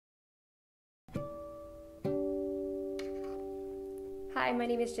Hi, my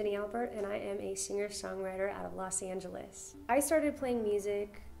name is Jenni Alpert and I am a singer-songwriter out of Los Angeles. I started playing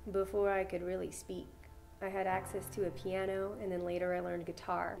music before I could really speak. I had access to a piano and then later I learned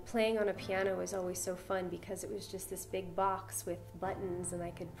guitar. Playing on a piano was always so fun because it was just this big box with buttons and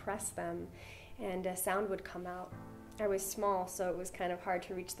I could press them and sound would come out. I was small, so it was kind of hard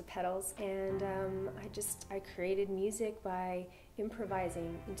to reach the pedals, and I created music by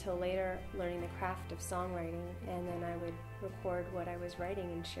improvising until later learning the craft of songwriting, and then I would record what I was writing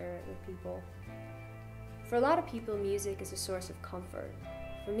and share it with people. For a lot of people, music is a source of comfort.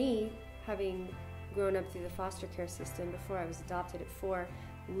 For me, having grown up through the foster care system before I was adopted at 4,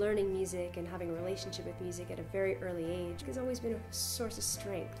 learning music and having a relationship with music at a very early age has always been a source of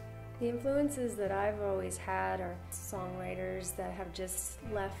strength. The influences that I've always had are songwriters that have just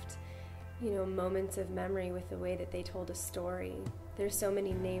left, moments of memory with the way that they told a story. There's so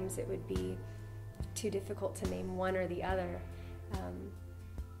many names it would be too difficult to name one or the other.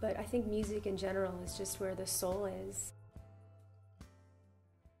 But I think music in general is just where the soul is.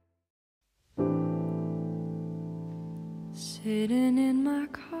 Sitting in my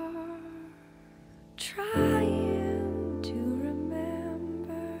car, trying to remember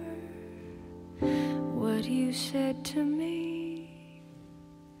what you said to me,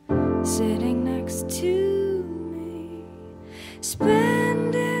 sitting next to me,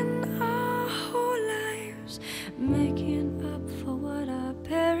 spending our whole lives making up for what our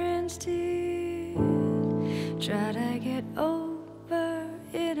parents did. Try to get over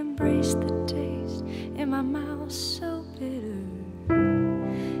it, embrace the taste in my mouth so bitter.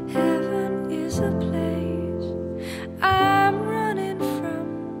 Heaven is a place I'm running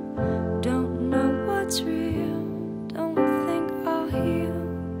from. Don't know what's real, don't think I'll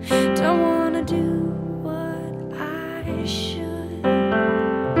heal, don't wanna do what I should.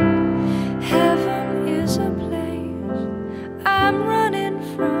 Heaven is a place I'm running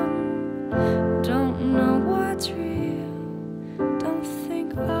from. Don't know what's real, don't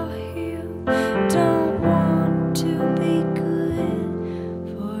think I'll heal, don't want to be good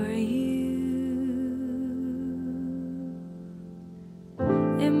for you.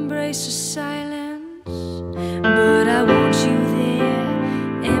 Embrace the silence, but I want you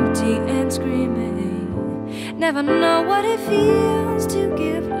there, empty and screaming. Never know what it feels